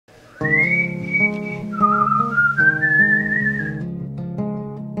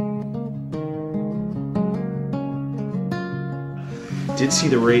did see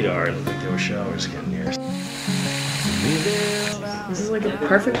the radar. It looked like there were showers getting near. This is like a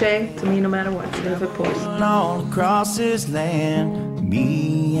perfect day to me, no matter what. Even if it pours. All across this land,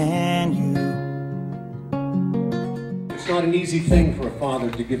 me and you. It's not an easy thing for a father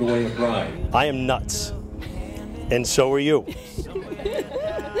to give away a bride. I am nuts, and so are you.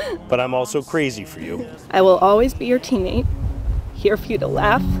 But I'm also crazy for you. I will always be your teammate, here for you to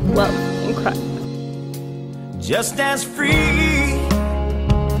laugh, love, and cry. Just as free,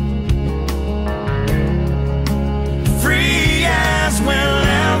 free as we'll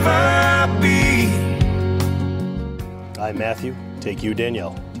ever be. I, Matthew, take you,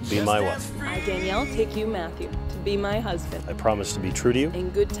 Danielle, to be my wife. I, Danielle, take you, Matthew, to be my husband. I promise to be true to you, In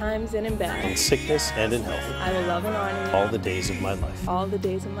good times and in bad. in sickness and in health, I will love and honor you all the days of my life. all the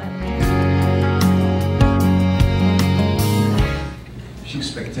days of my life. She's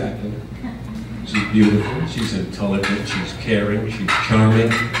spectacular. She's beautiful. She's intelligent. She's caring. She's charming.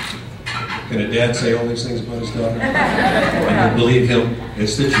 Can a dad say all these things about his daughter? And you believe him.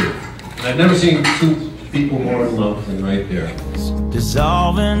 It's the truth. I've never seen two people more in love than right there.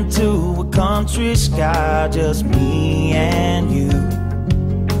 Dissolve into a country sky, just me and you.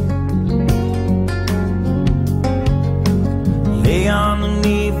 Lay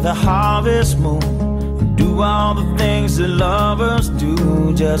underneath the harvest moon, do all the things that lovers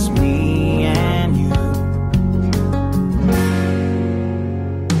do, just me and you.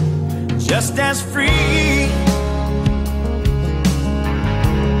 Just as free,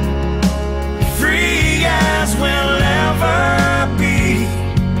 free as we'll ever be.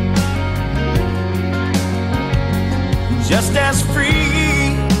 Just as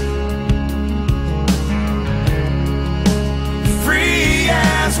free, free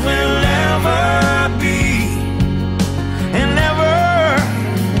as we'll